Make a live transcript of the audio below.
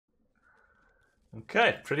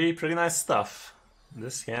Okay, pretty nice stuff.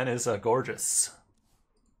 This hand is gorgeous.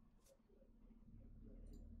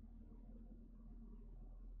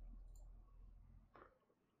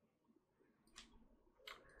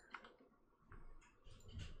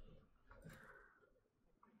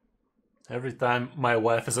 Every time my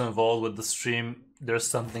wife is involved with the stream, there's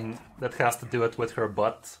something that has to do it with her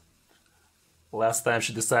butt. Last time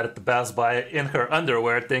she decided to pass by in her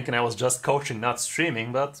underwear thinking I was just coaching, not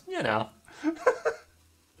streaming, but you know.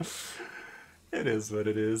 It is what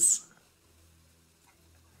it is.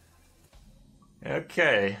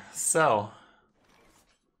 Okay, so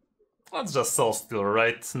let's just soul steal,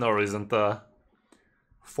 right? No reason to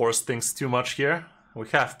force things too much here. We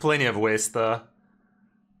have plenty of ways to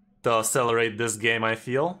accelerate this game, I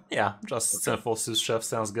feel. Yeah, just simple sous chef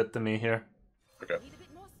sounds good to me here. Okay.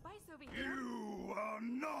 You are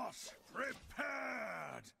not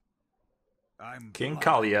prepared. I'm King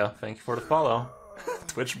Kalia, thank you for the follow.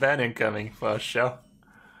 Twitch ban incoming for a show.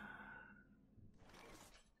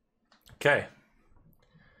 Okay.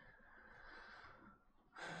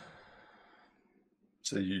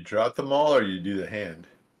 So you drop them all, or you do the hand?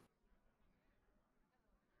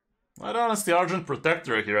 I'd honestly Argent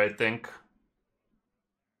Protector here, I think.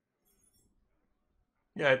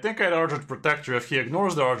 Yeah, I think I'd Argent Protector. If he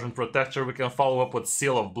ignores the Argent Protector, we can follow up with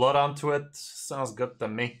Seal of Blood onto it. Sounds good to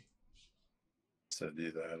me. So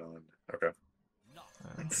do that on. Okay.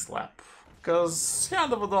 And slap. Because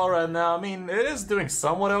Hand of Adal right now, I mean, it is doing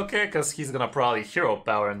somewhat okay, because he's gonna probably Hero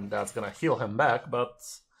Power and that's gonna heal him back, but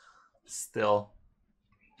still.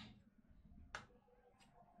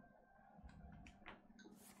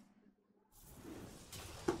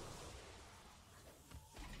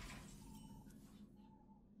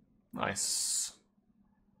 Nice.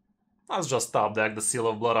 Let's just top deck the Seal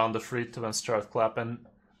of Blood on the free to and start clapping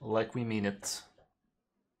like we mean it.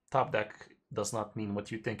 Top deck does not mean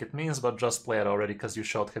what you think it means, but just play it already because you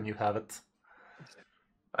showed him you have it.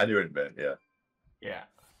 I knew it meant, yeah. Yeah.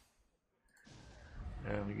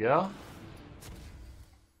 There we go.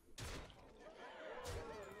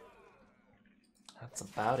 That's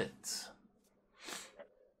about it.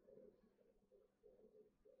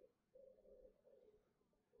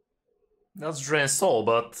 That's Drain Soul,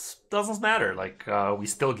 but doesn't matter. Like, we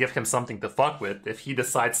still give him something to fuck with. If he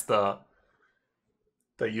decides to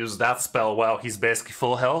use that spell while he's basically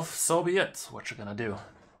full health, so be it. What you gonna do?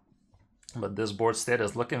 But this board state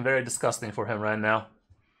is looking very disgusting for him right now.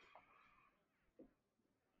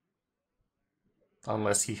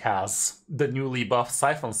 Unless he has the newly buffed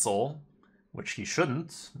Siphon Soul, which he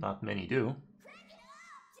shouldn't. Not many do.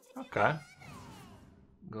 Okay.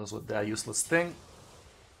 Goes with that useless thing.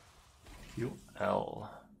 QL.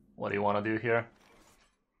 What do you want to do here?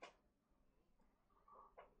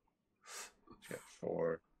 Get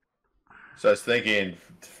 4. So I was thinking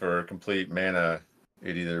for complete mana,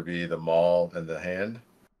 it'd either be the Maul and the hand,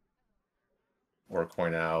 or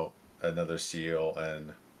coin out another seal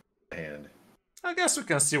and hand. I guess we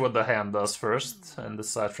can see what the hand does first and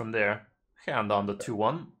decide from there. Hand on the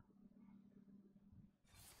 2-1.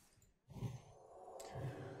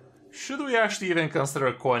 Should we actually even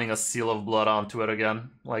consider coining a Seal of Blood onto it again?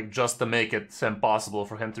 Like, just to make it impossible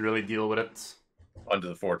for him to really deal with it? Onto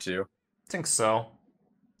the 4-2. Think so.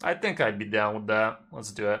 I think I'd be down with that.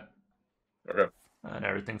 Let's do it. Okay. And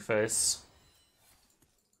everything face.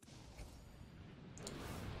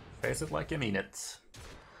 Face it like you mean it.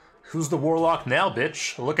 Who's the Warlock now,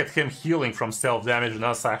 bitch? Look at him healing from self-damage and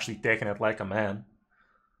us actually taking it like a man.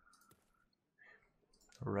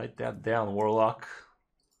 Write that down, Warlock.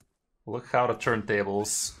 Look how the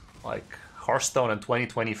turntables, like Hearthstone in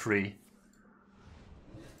 2023.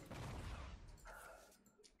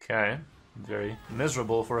 Okay, very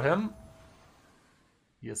miserable for him.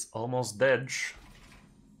 He is almost dead.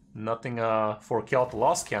 Nothing for Kelt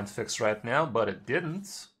Lost can't fix right now, but it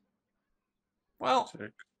didn't. Well,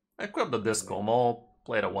 equip the Disco Mole,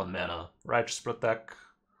 play the 1 mana Righteous Protect.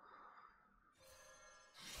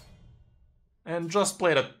 And just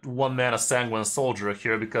play the 1 mana Sanguine Soldier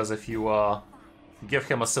here, because if you give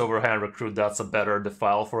him a Silver Hand Recruit, that's a better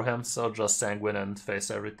defile for him, so just Sanguine and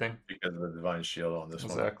face everything. Because of the Divine Shield on this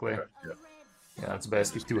exactly. one. Exactly. Okay. Yeah, it's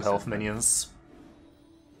basically 2 health minions.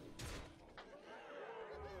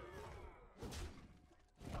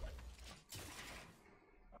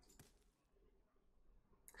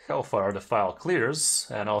 Hellfire Defile clears,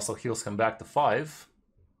 and also heals him back to 5.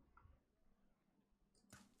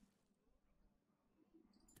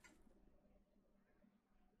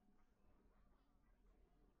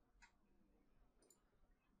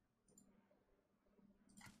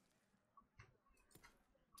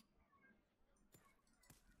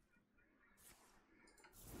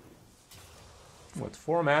 With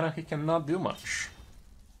 4 mana, he cannot do much.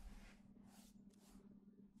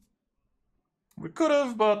 We could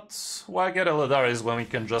have, but why get Eladaris when we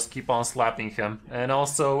can just keep on slapping him? And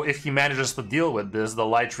also, if he manages to deal with this, the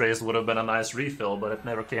Light Rays would have been a nice refill, but it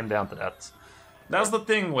never came down to that. That's the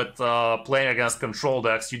thing with playing against control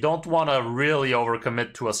decks. You don't want to really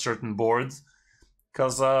overcommit to a certain board,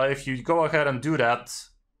 because if you go ahead and do that,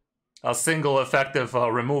 a single effective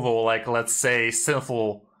removal, like let's say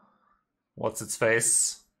Sinful, what's its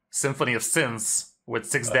face? Symphony of Sins with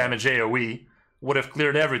 6 damage AoE, would have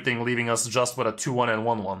cleared everything, leaving us just with a 2-1 and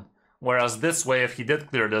 1-1. Whereas this way, if he did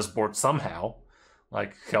clear this board somehow,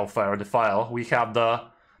 like Hellfire Defile, we have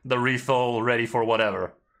the refill ready for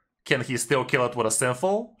whatever. Can he still kill it with a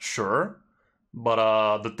Sinful? Sure.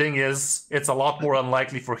 But the thing is, it's a lot more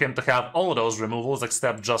unlikely for him to have all of those removals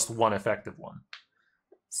except just one effective one.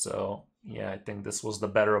 So, yeah, I think this was the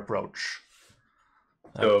better approach.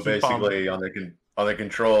 So basically, on the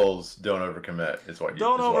controls, don't overcommit is what you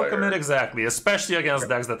don't overcommit exactly, especially against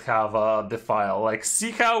decks that have Defile. Like,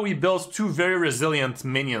 see how we built 2 very resilient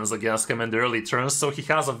minions against him in the early turns, so he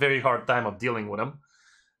has a very hard time of dealing with him.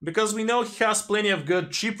 Because we know he has plenty of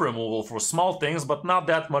good cheap removal for small things, but not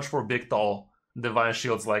that much for big, tall Divine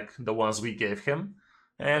Shields like the ones we gave him.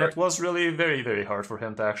 And it was really very, very hard for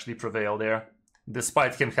him to actually prevail there.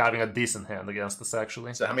 Despite him having a decent hand against us,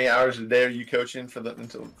 actually. So how many hours a day are you coaching until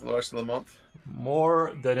the rest of the month?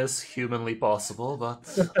 More than is humanly possible, but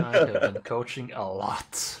I have been coaching a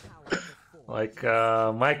lot. Like,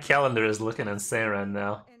 my calendar is looking insane right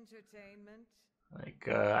now. Like,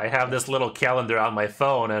 I have this little calendar on my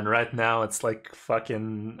phone, and right now it's like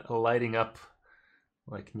fucking lighting up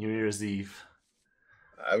like New Year's Eve.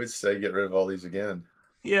 I would say get rid of all these again.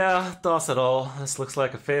 Yeah, toss it all. This looks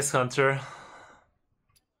like a face hunter.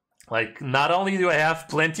 Like, not only do I have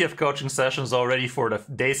plenty of coaching sessions already for the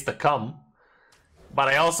days to come, but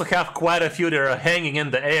I also have quite a few that are hanging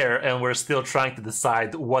in the air, and we're still trying to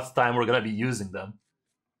decide what time we're gonna be using them.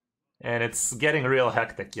 And it's getting real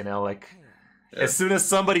hectic, you know, like, as soon as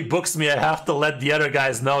somebody books me, I have to let the other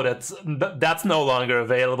guys know that that's no longer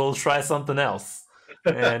available, try something else.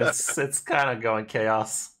 And it's kind of going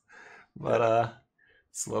chaos. But,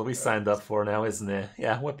 it's what we signed up for now, isn't it?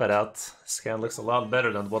 Yeah, whip it out. Scan looks a lot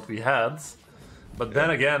better than what we had. But then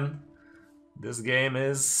again, this game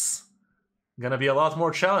is gonna be a lot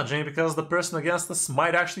more challenging because the person against us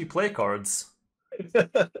might actually play cards.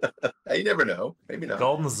 You never know. Maybe not.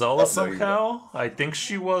 Golden Zola somehow? I think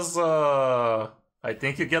she was, I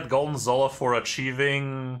think you get Golden Zola for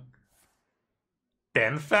achieving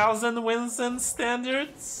 10,000 wins in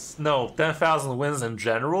standards? No, 10,000 wins in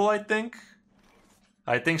general, I think.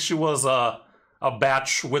 I think she was a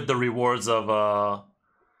batch with the rewards of,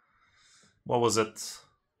 what was it?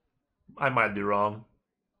 I might be wrong.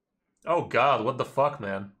 Oh god, what the fuck,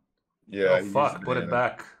 man? Yeah. Oh fuck, put it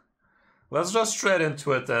back. Let's just straight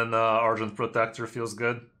into it, and Argent Protector feels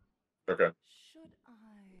good. Okay.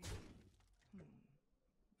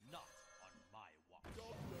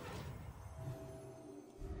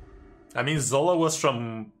 I mean, Zola was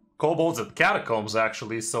from Kobolds at Catacombs,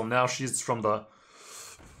 actually, so now she's from the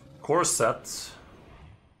core set.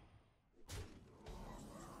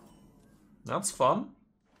 That's fun.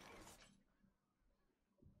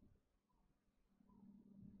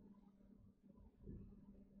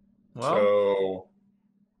 Well,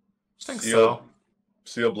 I think so.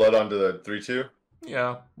 Seal blood onto the 3/2?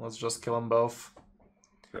 Yeah, let's just kill them both.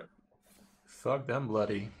 Okay. Fuck them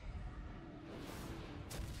bloody.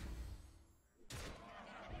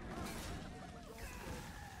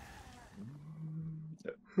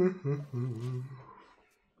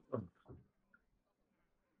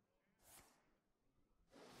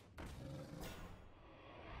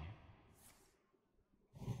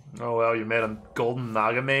 Oh well, you made a golden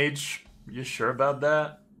Naga Mage? You sure about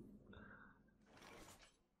that?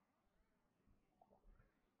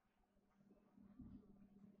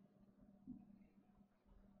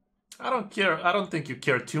 I don't care. I don't think you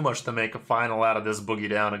care too much to make a final out of this boogie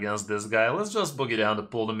down against this guy. Let's just boogie down to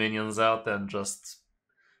pull the minions out and just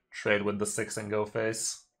trade with the 6 and go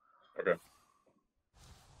face. Okay.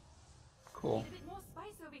 Cool.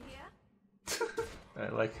 I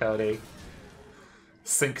like how they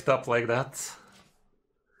synced up like that.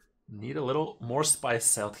 Need a little more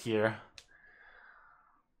spice out here.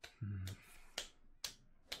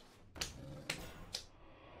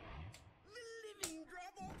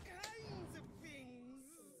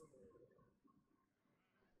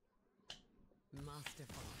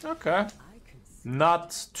 Okay.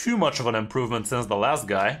 Not too much of an improvement since the last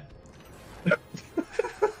guy.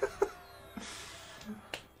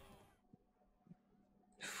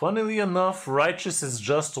 Funnily enough, Righteous is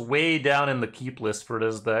just way down in the keep list for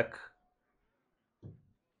this deck.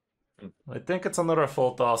 I think it's another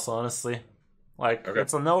full toss, honestly. Like, Okay.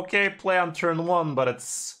 it's an okay play on turn 1, but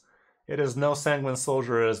it is no Sanguine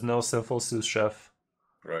Soldier, it is no Sinful Sous Chef.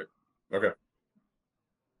 Right. Okay.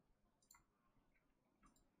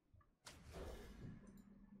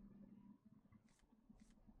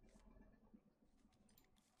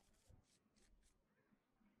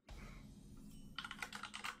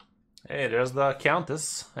 Hey, there's the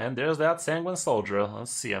Countess, and there's that Sanguine Soldier.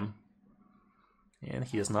 Let's see him. And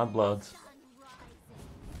he is not blood.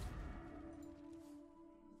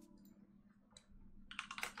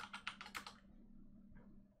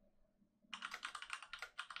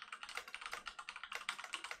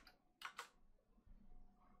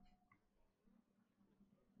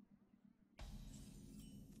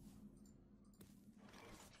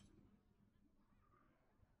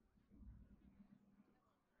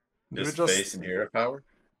 Just face and hero power?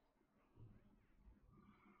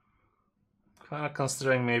 Kind of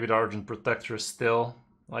considering maybe the Argent Protector still.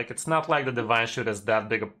 Like, it's not like the Divine Shield is that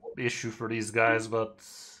big a issue for these guys, but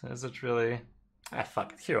is it really? Ah,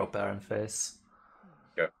 fuck it. Hero power and face.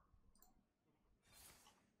 Yeah.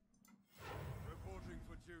 Reporting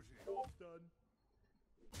for duty. Done.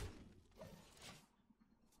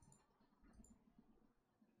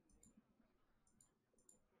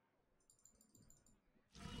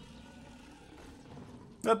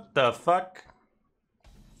 What the fuck?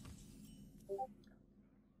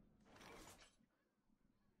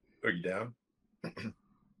 Boogie down.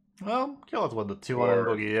 Well, kill it with the 2-1 and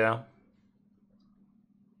boogie, yeah.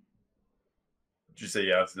 Did you say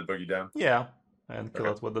yeah to the boogie down? Yeah, and kill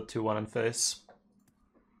Okay. it with the 2-1 and face.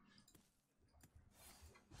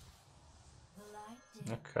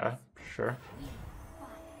 Okay, sure.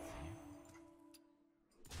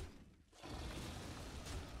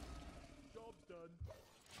 Job done.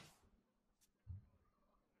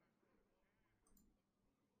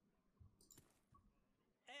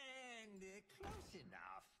 And close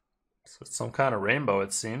enough. So it's some kind of rainbow,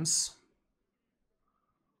 it seems.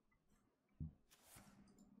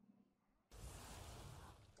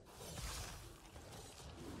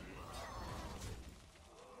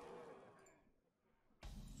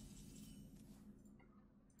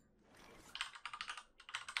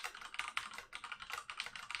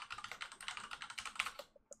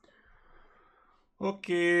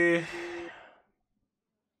 Okay.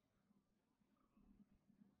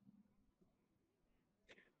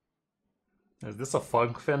 Is this a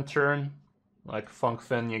Funk Fin turn? Like Funk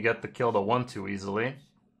Fin, you get to kill the 1-2 easily.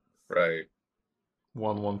 Right.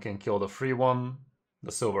 1-1 can kill the free one.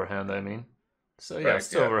 The Silver Hand, I mean. So yeah, Right,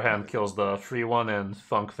 Silver yeah. Hand kills the free one, and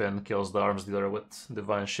Funk Fin kills the Arms Dealer with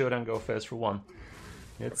Divine Shield and go face for 1.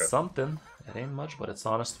 It's Okay. something. It ain't much, but it's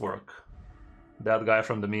honest work. That guy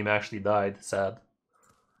from the meme actually died. Sad.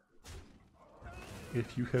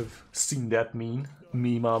 If you have seen that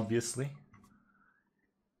meme, obviously.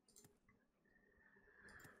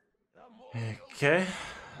 Okay,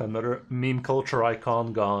 another meme culture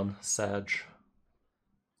icon gone. Sag.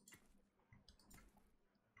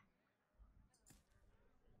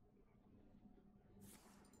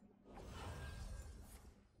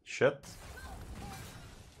 Shit.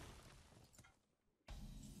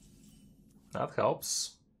 That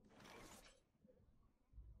helps.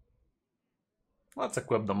 Let's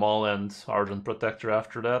equip them all and Argent Protector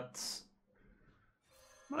after that.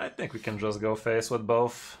 I think we can just go face with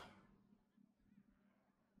both.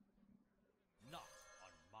 Not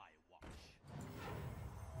on my watch.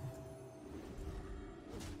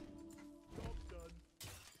 Job done.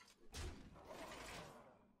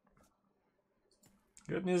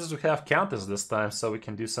 Good news is we have Countess this time, so we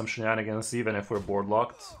can do some shenanigans even if we're board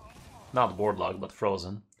locked. Not board locked, but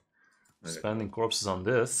frozen. Okay. Spending corpses on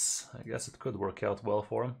this, I guess it could work out well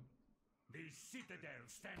for him. The citadel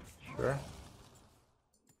stands. Sure.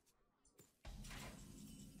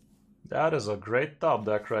 That is a great top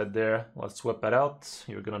deck right there. Let's whip it out.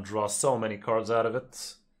 You're gonna draw so many cards out of it.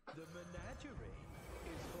 The menagerie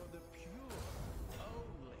is for the pure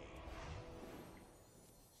only.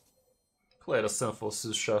 Play the Sinful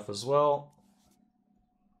Sous Chef as well.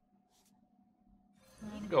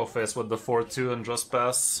 Go face with the 4-2 and just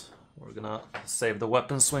pass. We're gonna save the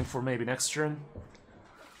weapon swing for maybe next turn.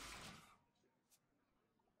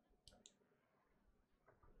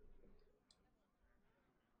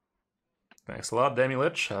 Thanks a lot, Demi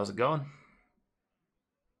Lich. How's it going?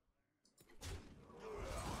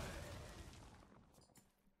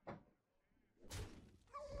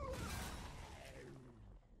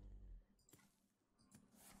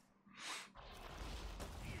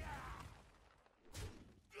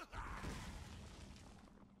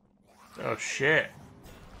 Oh shit.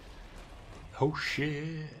 Oh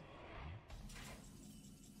shit.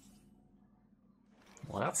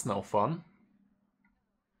 Well, that's no fun.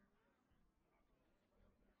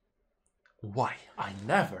 Why? I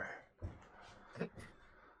never.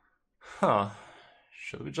 Huh.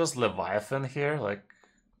 Should we just Leviathan here? Like,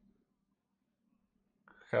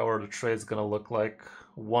 how are the trades gonna look like?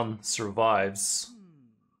 One survives.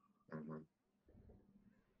 Mm-hmm.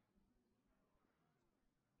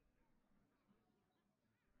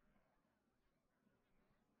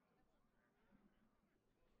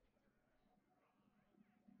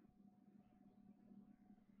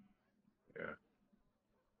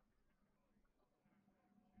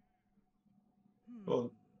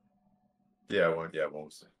 Yeah. Well, yeah, it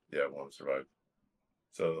won't survive.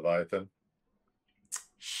 So Leviathan.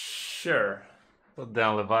 Sure. Put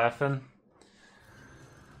down Leviathan.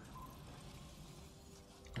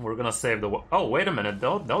 We're gonna save the... Oh, wait a minute.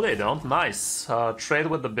 No, they don't. Nice. Trade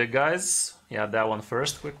with the big guys. Yeah, that one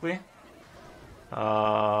first, quickly.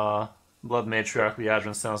 Blood Matriarch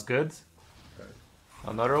Liadrin sounds good. Okay.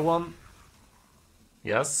 Another one.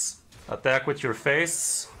 Yes. Attack with your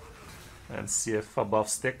face. And see if a buff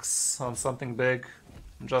sticks on something big.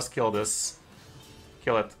 Just kill this.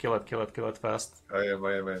 Kill it, kill it, kill it, kill it fast. I am.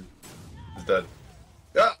 It's dead.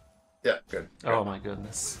 Yeah! Yeah, good. Oh my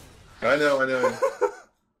goodness. I know.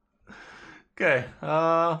 Okay,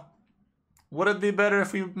 would it be better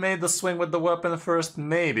if we made the swing with the weapon first?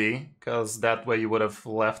 Maybe, because that way you would have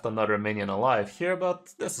left another minion alive here,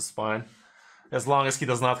 but this is fine. As long as he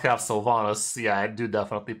does not have Sylvanas, yeah, I do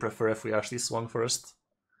definitely prefer if we actually swung first.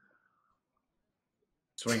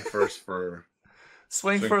 Swing first for...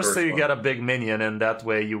 Swing first so you get a big minion, and that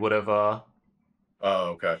way you would have Oh,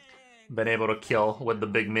 okay. been able to kill with the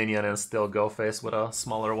big minion and still go face with a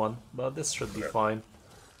smaller one. But this should be fine.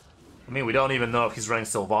 I mean, we don't even know if he's running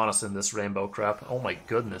Sylvanas in this rainbow crap. Oh my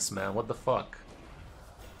goodness, man, what the fuck?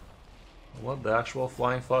 What the actual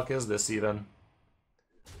flying fuck is this even?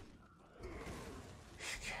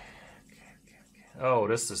 Oh,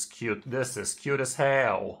 this is cute. This is cute as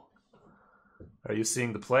hell. Are you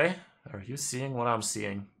seeing the play? Are you seeing what I'm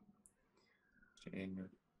seeing?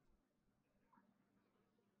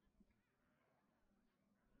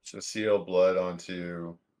 So seal blood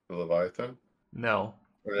onto the Leviathan? No.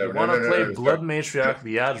 Whatever. You want to play Blood sorry. Matriarch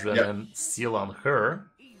Liadrin Yep. and seal on her.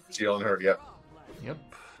 Seal on her, yep. Yep.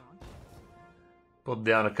 Put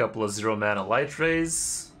down a couple of 0-mana light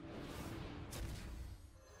rays.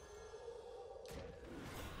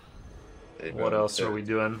 What else are we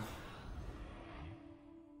doing?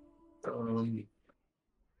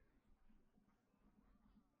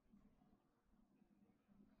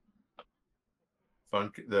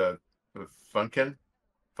 Funkfin?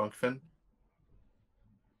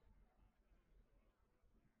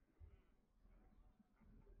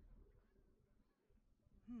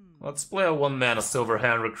 Let's play a 1-mana Silver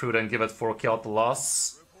Hand Recruit and give it 4 Count the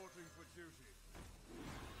loss.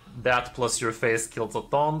 That plus your face kills a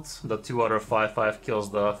taunt. The 2 other 5/5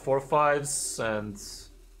 kills the 4/5s, and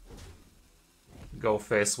go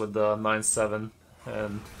face with the 9/7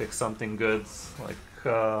 and pick something good, like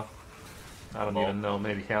I don't even know,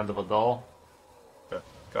 maybe Hand of a Doll. Okay,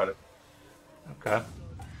 got it. Okay,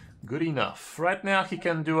 good enough. Right now he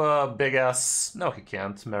can do a big ass. No, he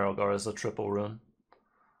can't. Merogar is a triple rune.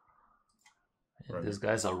 Right. This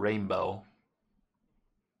guy's a rainbow.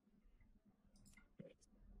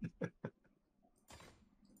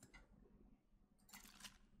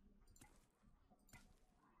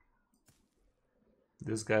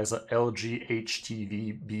 This guy's a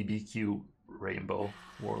LGHTV BBQ rainbow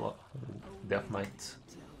warlock Death Knight,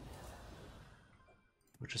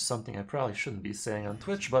 which is something I probably shouldn't be saying on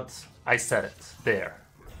Twitch, but I said it there.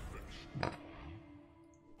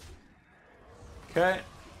 Okay,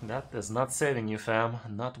 that is not saving you, fam,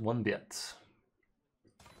 not one bit.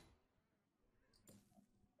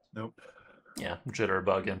 Nope. Yeah,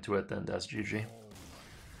 jitterbug into it, and that's GG.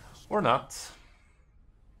 Or not.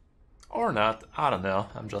 Or not, I don't know,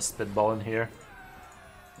 I'm just spitballing here.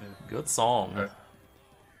 Yeah. Good song.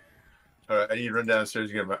 Alright, I need to run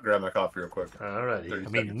downstairs and grab my coffee real quick. Alrighty, I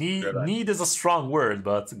mean, need is a strong word,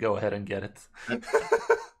 but go ahead and get it.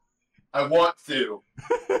 I want to.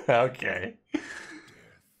 Okay.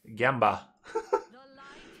 Gamba.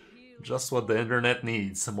 Just what the internet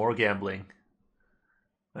needs, some more gambling.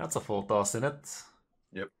 That's a full toss in it.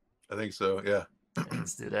 Yep, I think so, yeah.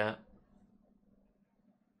 Let's do that.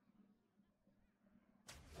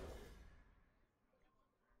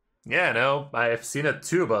 Yeah, no, I've seen it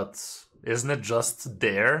too, but isn't it just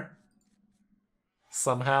there?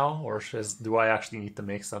 Somehow? Or do I actually need to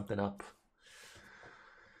make something up?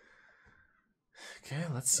 Okay,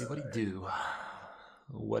 let's see what he do.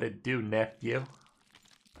 What it do, nephew?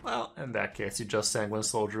 Well, in that case, you just Sanguine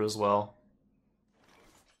Soldier as well.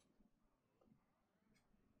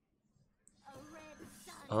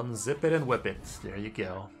 Unzip it and whip it. There you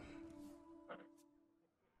go.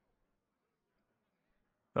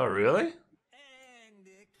 Oh, really?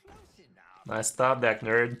 Nice stop back,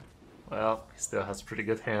 nerd. Well, he still has a pretty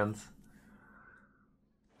good hand.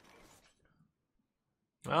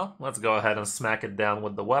 Well, let's go ahead and smack it down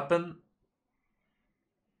with the weapon.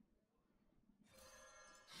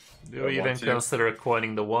 Do we even consider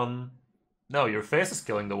coining the one? No, your face is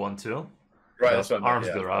killing the one too. Right, that's what Arms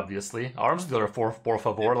dealer, obviously. Arms dealer, por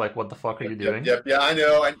favor. Like, what the fuck are you doing? Yep, yeah, I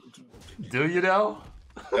know. Do you know?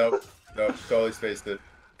 Nope, totally spaced it.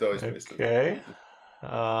 Totally spaced it.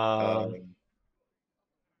 Okay.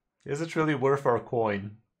 Is it really worth our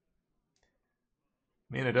coin?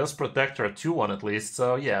 I mean, it does Protector at 2-1 at least,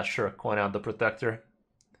 so yeah, sure, coin out the Protector.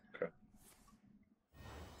 Okay.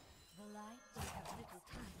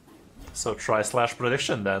 So try slash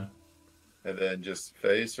prediction then. And then just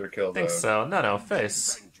face or kill the... I think so. No,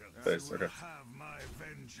 face. Face, okay.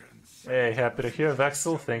 Hey, happy to hear,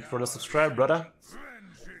 Vexel. Thank you for the subscribe, brother.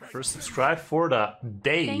 First subscribe for the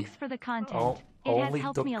day. Thanks for the content. It has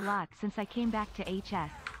helped me a lot since I came back to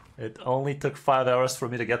HS. It only took 5 hours for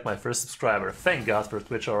me to get my first subscriber. Thank God for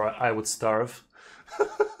Twitch, or I would starve.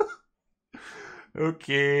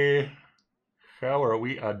 Okay. How are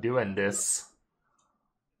we doing this?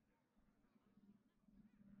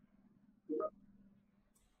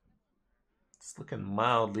 It's looking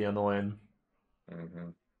mildly annoying. Mm-hmm.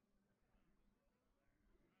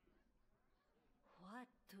 What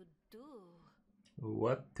to do?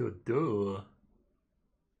 What to do?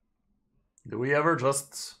 Do we ever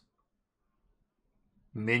just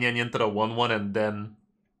minion into the 1-1 and then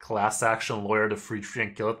class action lawyer the 3-3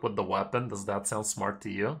 and kill it with the weapon? Does that sound smart to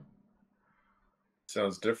you?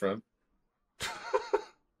 Sounds different.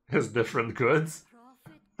 Is different good?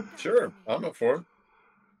 Sure, I'm up for it.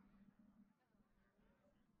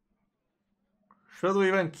 Should we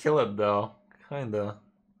even kill it though? Kinda.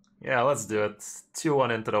 Yeah, let's do it.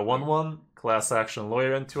 2-1 into the 1-1, class action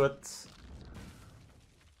lawyer into it.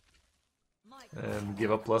 And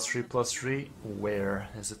give a +3/+3. Where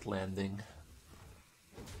is it landing?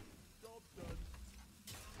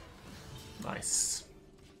 Nice.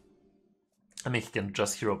 I mean, he can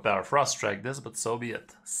just hero power frost strike this, but so be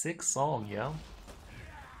it. 6 song, yeah.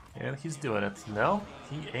 And he's doing it. No,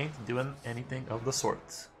 he ain't doing anything of the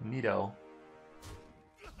sort. Neato.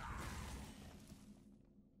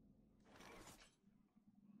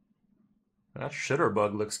 That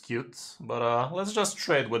Shitterbug looks cute, but let's just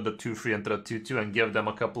trade with the 2-3 into the 2-2 and give them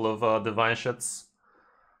a couple of divine shits.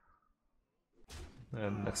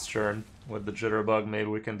 And next turn, with the Jitterbug, maybe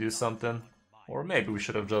we can do something. Or maybe we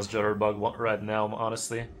should have just Jitterbug right now,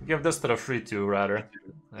 honestly. Give this to the 3-2, rather.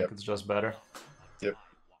 I think it's just better. Yep.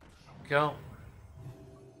 Go.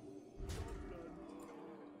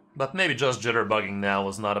 But maybe just Jitterbugging now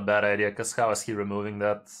was not a bad idea, because how is he removing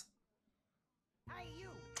that?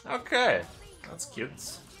 Okay. That's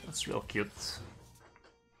cute. That's real cute.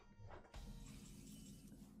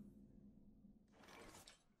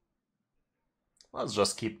 Let's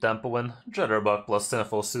just keep tempoing. Jitterbug plus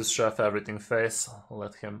Sinful Sous Chef, everything face. I'll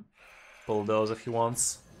let him pull those if he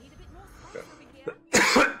wants.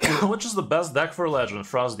 Which is the best deck for Legend?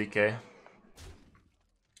 Frost Decay.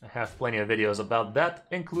 I have plenty of videos about that,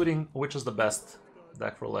 including which is the best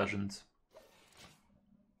deck for Legend.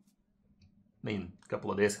 I mean, a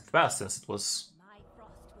couple of days have passed since it was...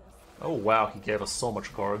 Oh wow, he gave us so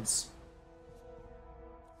much cards.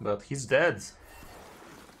 But he's dead.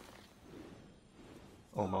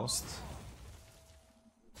 Almost.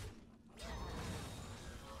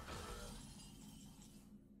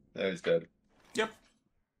 Yeah, he's dead. Yep.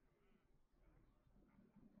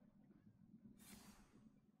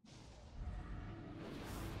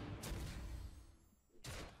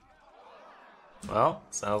 Well,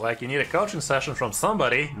 sounds like you need a coaching session from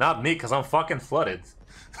somebody, not me, because I'm fucking flooded.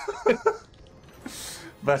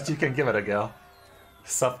 But you can give it a go.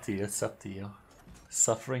 It's up to you, it's up to you.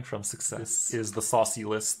 Suffering from success is the saucy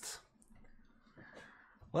list.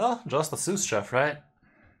 Well, just a sous chef, right?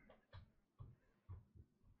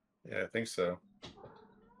 Yeah, I think so.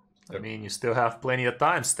 I mean, you still have plenty of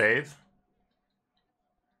time, Stave.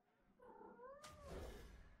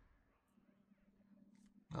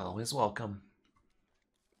 Always welcome.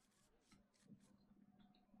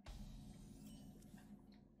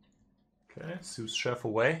 Okay, sous chef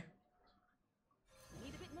away.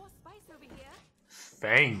 Need a bit more spice over here.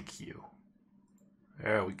 Thank you.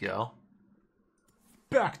 There we go.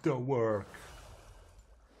 Back to work.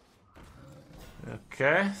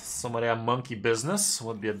 Okay, somebody have monkey business.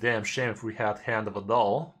 Would be a damn shame if we had Hand of a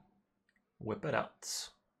Doll. Whip it out.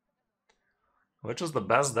 Which is the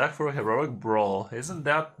best deck for a Heroic Brawl? Isn't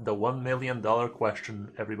that the $1 million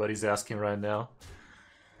question everybody's asking right now?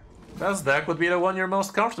 Best deck would be the one you're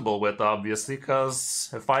most comfortable with, obviously, because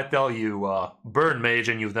if I tell you Burn Mage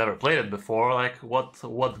and you've never played it before, like,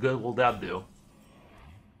 what good will that do?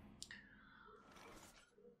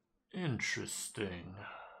 Interesting.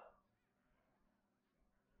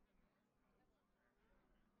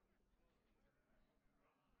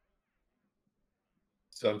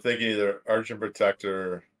 So I'm thinking either Argent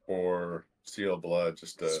Protector or Seal of Blood.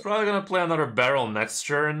 Just to... He's probably gonna play another barrel next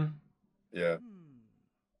turn. Yeah.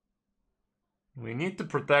 We need to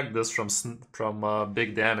protect this from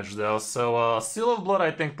big damage though. So Seal of Blood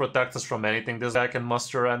I think protects us from anything this guy can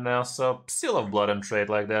muster right now. So Seal of Blood and trade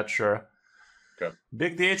like that, sure. Okay.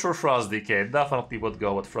 Big DH or Frost Decay? Definitely would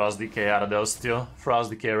go with Frost Decay out of those two.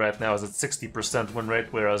 Frost Decay right now is at 60% win rate,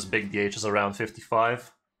 whereas Big DH is around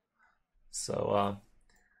 55. So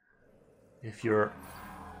if you're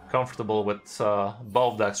comfortable with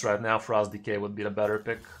both decks right now, Frost Decay would be the better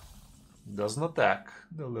pick. Doesn't attack,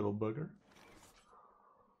 the little bugger.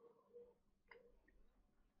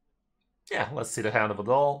 Yeah, let's see the Hand of a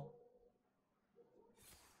Doll.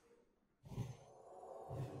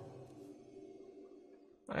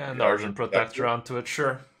 And Argent Protector onto it,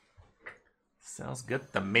 sure. Sounds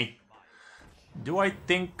good to me. Do I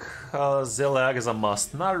think Zillag is a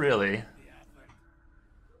must? Not really.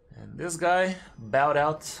 And this guy bowed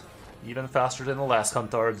out even faster than the last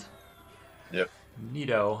Huntard. Yep.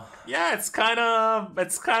 Neato. Yeah, it's kind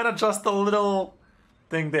of just a little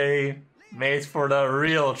thing they made for the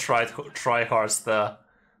real tryhards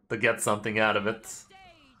to get something out of it.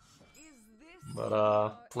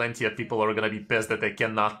 But plenty of people are gonna be pissed that they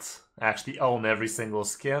cannot actually own every single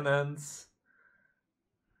skin, and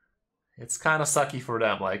it's kind of sucky for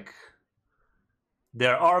them. Like,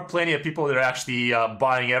 there are plenty of people that are actually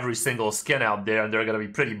buying every single skin out there, and they're gonna be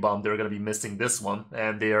pretty bummed they're gonna be missing this one,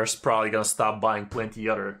 and they are probably gonna stop buying plenty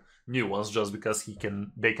other new ones just because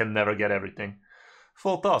they can never get everything.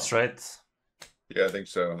 Full toss, right? Yeah, I think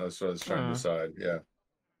so. That's what I was trying to decide. Yeah.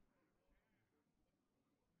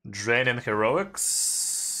 Drain and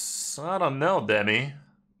Heroics? I don't know, Demi.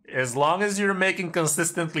 As long as you're making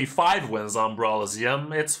consistently 5 wins on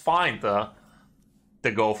Brawlisium, it's fine to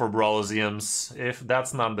go for Brawlisiums. If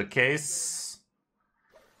that's not the case,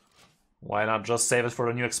 why not just save it for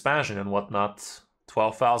the new expansion and whatnot?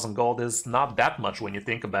 12,000 gold is not that much when you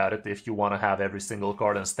think about it if you want to have every single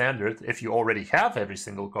card in Standard. If you already have every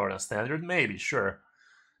single card in Standard, maybe, sure.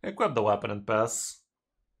 Equip the weapon and pass.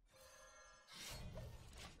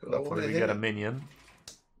 Hopefully we get a minion.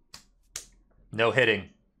 No hitting.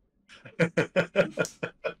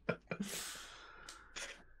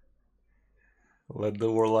 Let the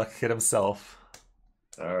Warlock hit himself.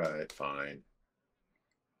 Alright, fine.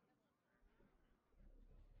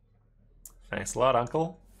 Thanks a lot,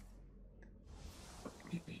 Uncle.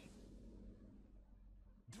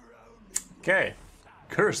 Okay.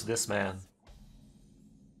 Curse this man.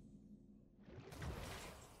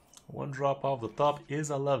 One drop off the top is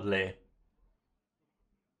a lovely.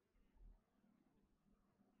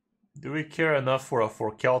 Do we care enough for a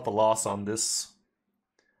Forecount loss on this?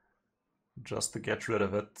 Just to get rid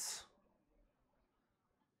of it.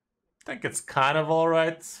 I think it's kind of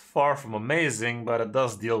alright. Far from amazing, but it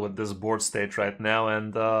does deal with this board state right now,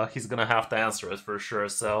 and he's gonna have to answer it for sure,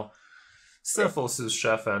 so... Sinful Sous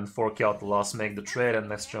Chef and Forecount loss make the trade, and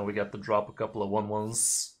next turn we get to drop a couple of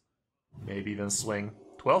 1-1s. Maybe even swing.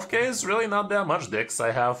 12k is really not that much, Dix.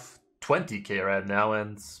 I have 20k right now,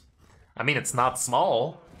 and I mean, it's not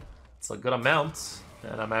small. It's a good amount,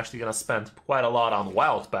 and I'm actually gonna spend quite a lot on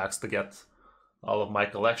wild packs to get all of my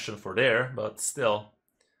collection for there, but still.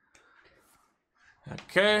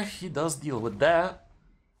 Okay, he does deal with that.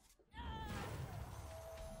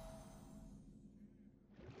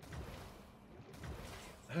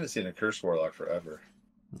 I haven't seen a Curse Warlock forever.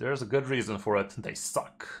 There's a good reason for it. They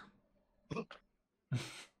suck.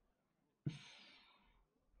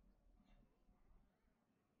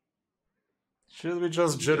 Should we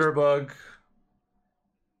just Jitterbug?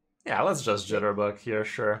 Yeah, let's just Jitterbug here,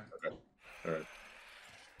 sure. Okay. Alright.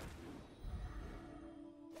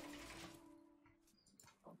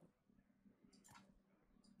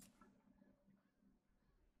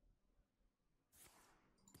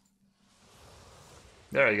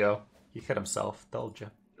 There you go. He hit himself, told you.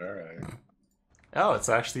 Alright. Oh, it's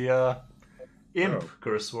actually Imp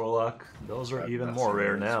Curse Warlock. Those are even more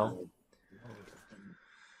rare now.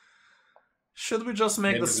 Should we just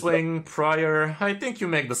make End the of the swing prior? I think you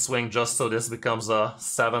make the swing just so this becomes a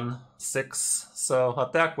 7-6. So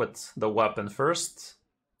attack with the weapon first.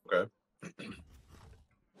 Okay.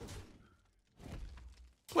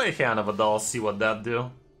 Play Hand of a Doll, see what that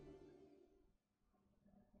do.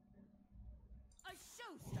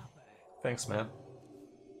 Thanks, man.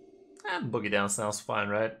 And Boogie Down sounds fine,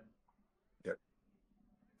 right? Yep.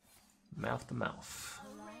 Mouth to mouth.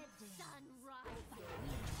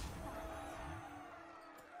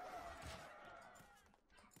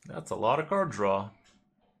 That's a lot of card draw.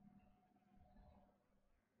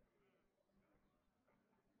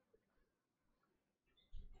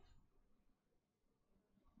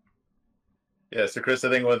 Yeah, so Kris, I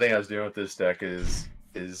think one thing I was doing with this deck is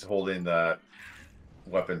holding that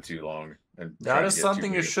weapon too long. And That is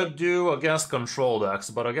something you should do against control decks,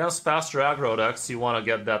 but against faster aggro decks, you want to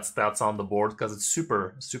get that stats on the board because it's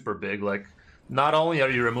super, super big. Like, not only are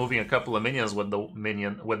you removing a couple of minions with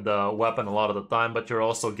the weapon a lot of the time, but you're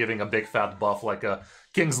also giving a big fat buff like a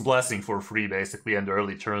King's Blessing for free, basically, in the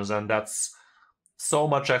early turns, and that's so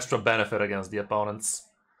much extra benefit against the opponents.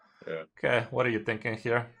 Yeah. Okay, what are you thinking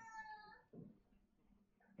here?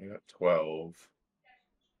 I got 12.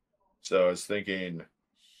 So I was thinking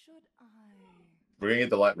we're gonna get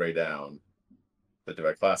the light ray down. But do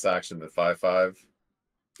I class action the 5/5?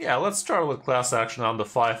 Yeah, let's start with class action on the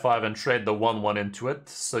 5/5 and trade the 1/1 into it,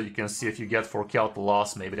 so you can see if you get for Count the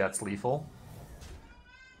Loss, maybe that's lethal.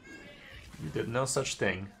 You did no such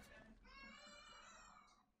thing.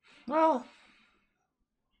 Well,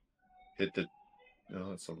 Hit the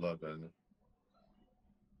no, it's 11.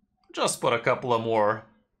 just put a couple of more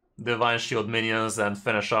Divine Shield minions and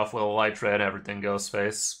finish off with a light ray and everything goes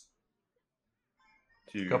face.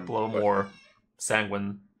 A couple of more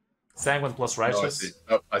Sanguine plus Righteous.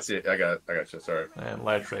 I see it. I got you. Sorry. And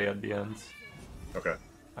light ray at the end. Okay.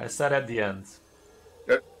 I said at the end.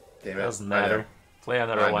 Good. Damn it. Doesn't matter. Play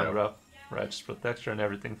another I one, know. bro. Righteous Protector and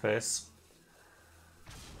everything face.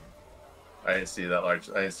 I didn't see that large.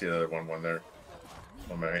 I didn't see the other 1/1 there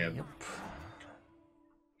on my hand. Yep.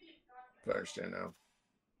 I understand now.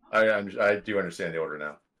 I do understand the order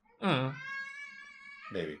now.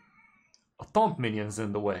 Maybe. A taunt minion's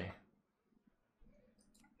in the way.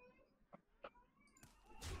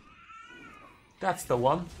 That's the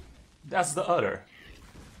one. That's the other.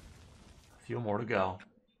 A few more to go.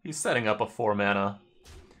 He's setting up a 4-mana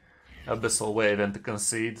Abyssal Wave into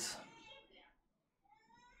concede.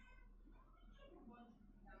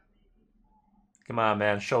 Come on,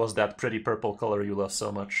 man. Show us that pretty purple color you love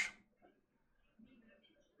so much.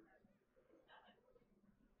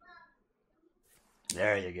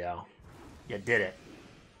 There you go. You did it.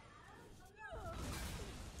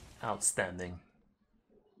 Outstanding.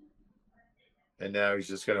 And now he's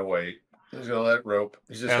just gonna wait. He's gonna let it rope.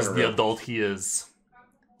 He's just As gonna the rope. adult he is.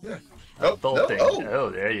 Yeah. Oh, Adulting. no, Oh,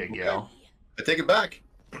 there you go. I take it back.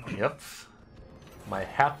 Yep. My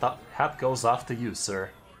hat goes off to you, sir.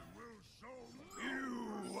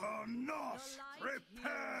 You are not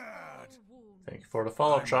prepared. Thank you for the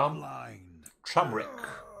follow, Chum. Blind. Chumrick.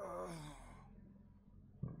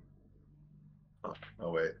 Oh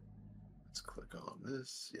wait. Let's click on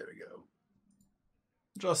this. There we go.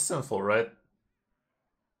 Just sinful, right?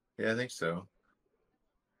 Yeah, I think so.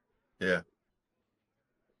 Yeah.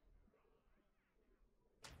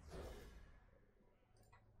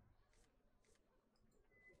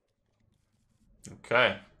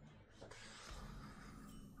 Okay.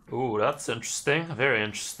 Ooh, that's interesting. Very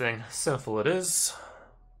interesting. Sinful it is.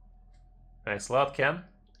 Thanks a lot, Ken.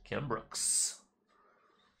 Ken Brooks.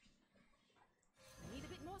 Need a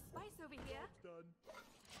bit more spice over here.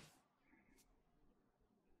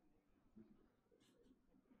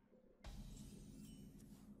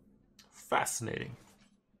 Fascinating.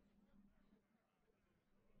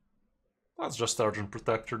 That's just Argent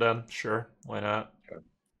Protector then. Sure, why not?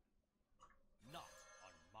 Not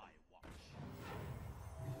on my watch.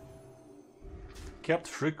 Kept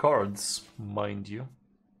 3 cards, mind you.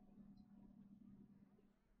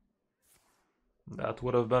 That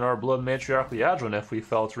would have been our Blood Matriarch Liadrin if we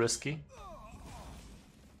felt risky.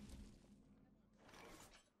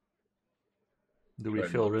 Do we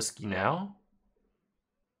feel risky now?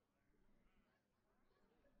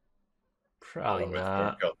 Probably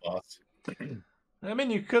not. I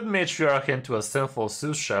mean, you could Matriarch into a Sinful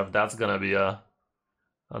Sous-Chef, that's gonna be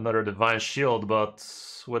another Divine Shield, but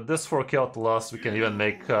with this 4 Kelt loss, we can even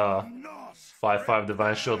make 5/5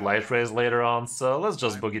 Divine Shield Light Rays later on, so let's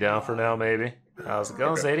just boogie down for now, maybe. How's it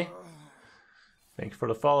going, Zadie? Thank you for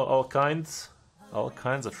the follow, all kinds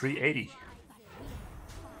of 380.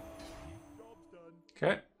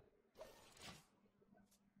 Okay.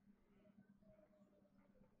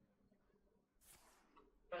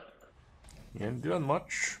 ain't doing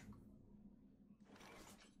much.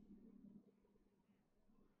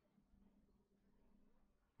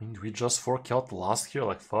 I mean, we just fork out the lost here,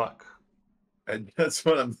 like fuck. And that's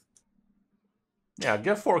what I'm. Yeah,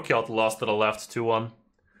 get fork out the lost to the left 2-1.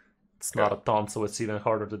 It's not a taunt, so it's even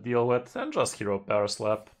harder to deal with, and just hero power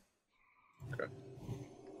slap. Okay.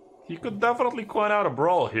 He could definitely coin out a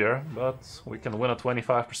brawl here, but we can win a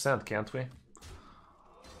 25%, can't we?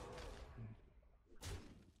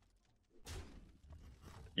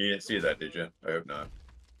 You didn't see that, did you? I hope not.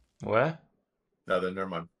 What? No, then never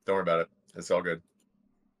mind. Don't worry about it. It's all good.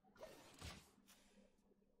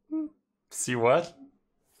 See what?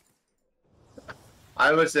 I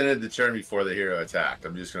almost ended the turn before the hero attacked.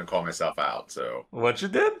 I'm just going to call myself out. So What you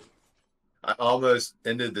did? I almost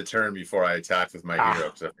ended the turn before I attacked with my hero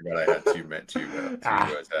because I forgot I had two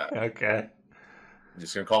attack. Okay. I'm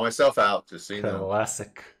just going to call myself out, just so you know.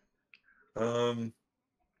 Classic. I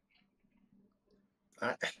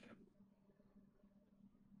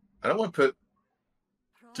don't want to put.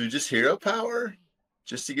 Do just hero power?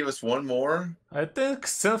 Just to give us one more? I think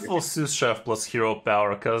Sinful Sous Chef plus hero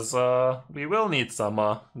power, because we will need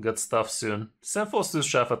some good stuff soon. Sinful Sous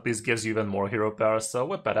Chef at least gives you even more hero power, so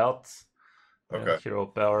whip it out. Okay. And hero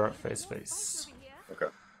power, face. Okay.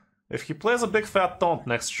 If he plays a big fat taunt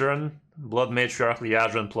next turn, Blood Matriarch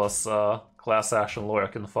Liadrin plus Class Action Lawyer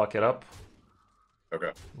can fuck it up.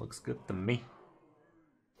 Okay. Looks good to me.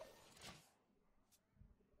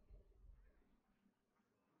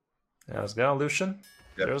 Yeah, there's got Lucian.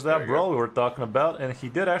 Yep, There's there that you brawl go. we were talking about, and he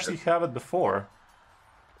did actually have it before.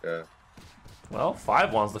 Yeah. Well,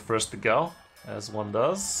 5-1's the first to go, as one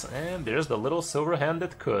does. And there's the little silver hand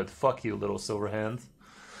that could. Fuck you, little silver hand.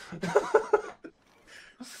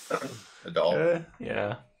 A doll.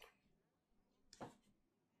 Yeah.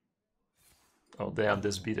 Oh damn,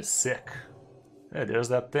 this beat is sick. Hey, there's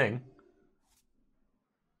that thing.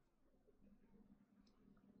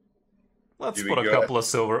 Let's Do we put a go couple of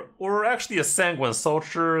silver, or actually a Sanguine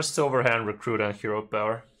Soldier, Silver Hand Recruit, and Hero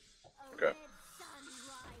Power. Okay.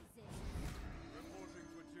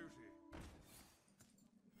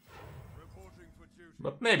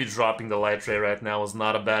 But maybe dropping the Light Ray right now was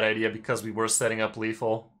not a bad idea because we were setting up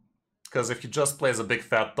lethal. Because if he just plays a big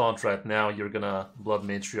fat taunt right now, you're gonna Blood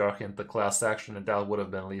Matriarch into class action, and that would have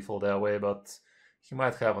been lethal that way, but he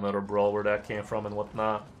might have another brawl where that came from and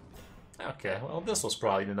whatnot. Okay, well, this was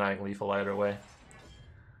probably denying lethal either way.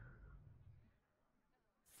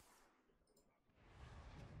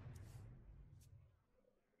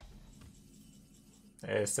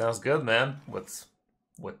 Hey, sounds good, man. With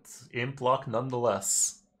imp lock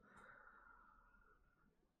nonetheless.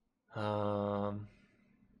 So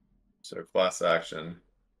class action.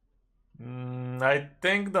 I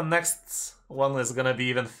think the next one is gonna be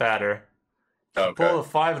even fatter. Okay. Pull a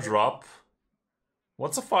 5-drop.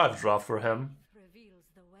 What's a 5-drop for him?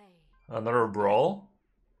 Another brawl?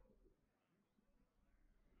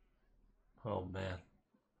 Oh man.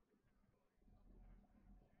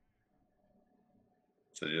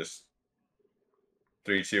 So just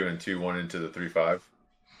 3-2 and 2-1 into the 3-5.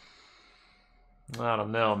 I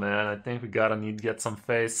don't know, man. I think we gotta need to get some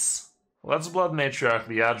face. Let's Blood Matriarch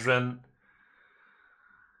Liadrin.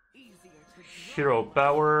 Hero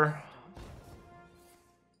Power.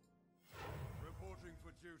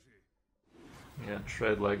 Yeah,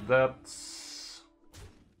 trade like that.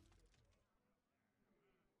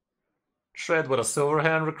 Trade with a Silver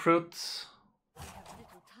Hand Recruit.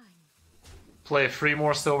 Play 3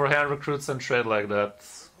 more Silver Hand Recruits and trade like that.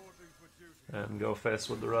 And go face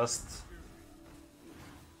with the rest.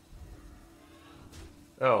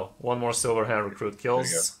 Oh, 1 more Silver Hand Recruit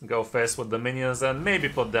kills. Go face with the minions and maybe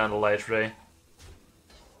put down the Light Ray.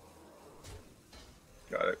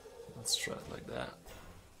 Got it. Let's try it like that.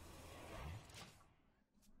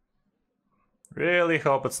 Really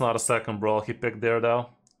hope it's not a second brawl he picked there,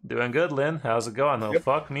 though. Doing good, Lynn. How's it going? Oh, Yep.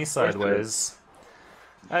 fuck me sideways.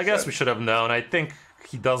 I guess we should have known. I think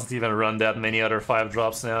he doesn't even run that many other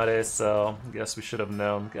 5-drops nowadays, so I guess we should have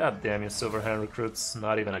known. God damn you, Silver Hand Recruits.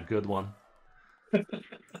 Not even a good one.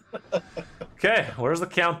 Okay, where's the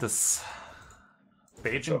Countess?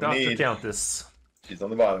 Paging Dr. Countess. She's on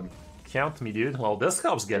the bottom. Count me, dude. Well, this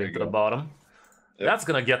helps getting to the bottom. Yep. That's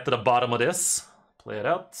gonna get to the bottom of this. Play it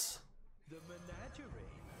out.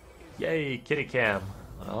 Yay, kitty cam.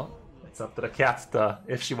 Well, it's up to the cat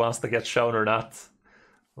if she wants to get shown or not.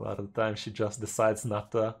 A lot of the time she just decides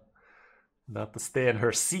not to stay in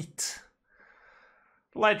her seat.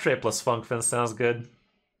 Light Ray plus Funkfin sounds good.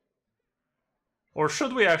 Or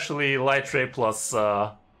should we actually Light Ray plus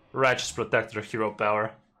Righteous Protector Hero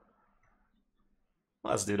Power?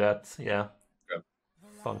 Let's do that, yeah. Okay.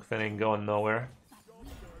 Funk Fin ain't going nowhere.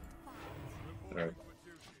 Alright.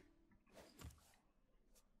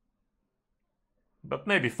 But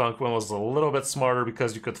maybe Funkwin was a little bit smarter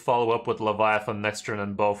because you could follow up with Leviathan next turn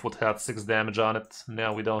and both would have 6 damage on it.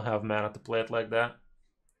 Now we don't have mana to play it like that.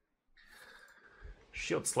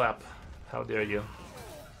 Shield Slap. How dare you.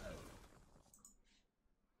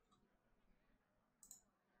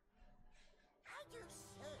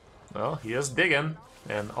 Well, he is digging,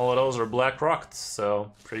 and all of those are black rocked,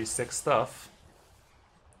 so pretty sick stuff.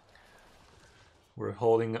 We're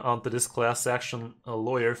holding onto this class action a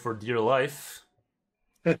lawyer for dear life.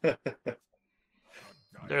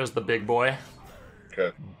 There's the big boy.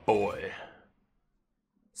 Okay. Boy.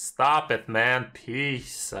 Stop it, man.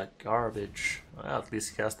 Piece of garbage. Well, at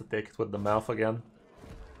least he has to take it with the mouth again.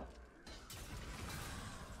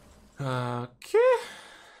 Okay.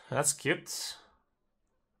 That's cute.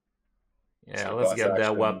 Yeah, So let's get that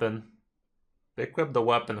action. weapon. Equip the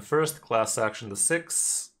weapon first. Class action to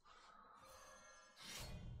 6.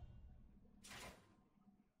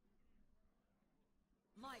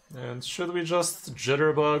 And should we just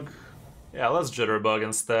Jitterbug? Yeah, let's Jitterbug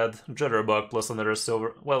instead. Jitterbug plus another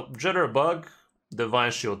silver. Well, Jitterbug,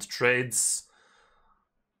 Divine Shield trades.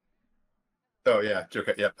 Oh yeah,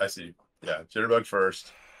 okay, yep, I see. Yeah, Jitterbug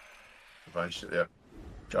first. Divine Shield, yep.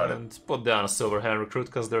 Got And put down a Silver Hand Recruit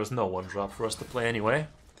because there's no one drop for us to play anyway.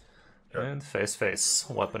 Okay. And face,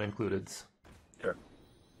 weapon included. Okay.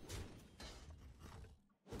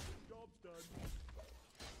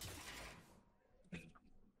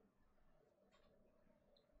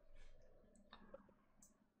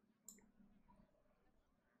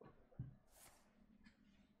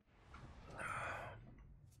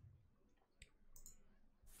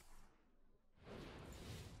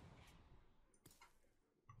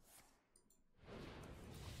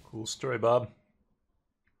 Cool story, Bob.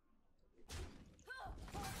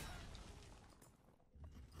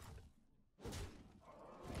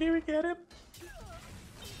 Here we get him.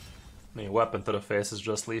 I mean, weapon to the face is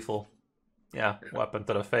just lethal. Yeah, weapon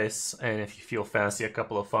to the face. And if you feel fancy, a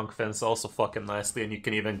couple of Funk Fins also fucking nicely. And you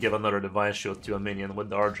can even give another Divine Shield to a minion with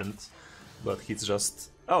the Argent. But he's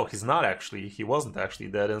just... Oh, he's not actually. He wasn't actually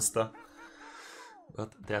dead insta.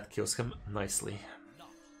 But that kills him nicely.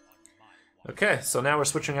 Okay, so now we're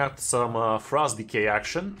switching out to some Frost Decay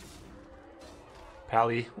action.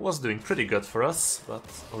 Pally was doing pretty good for us, but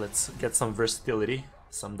let's get some versatility,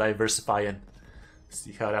 some diversifying.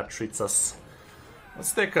 See how that treats us.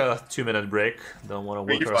 Let's take a 2-minute break. Don't want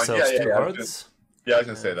to work ourselves too hard. Yeah, I was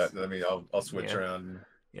gonna say that. I mean, I'll switch around.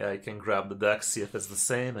 Yeah, you can grab the deck, see if it's the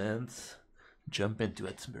same, and jump into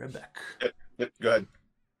it. Be right back. Yep, go ahead.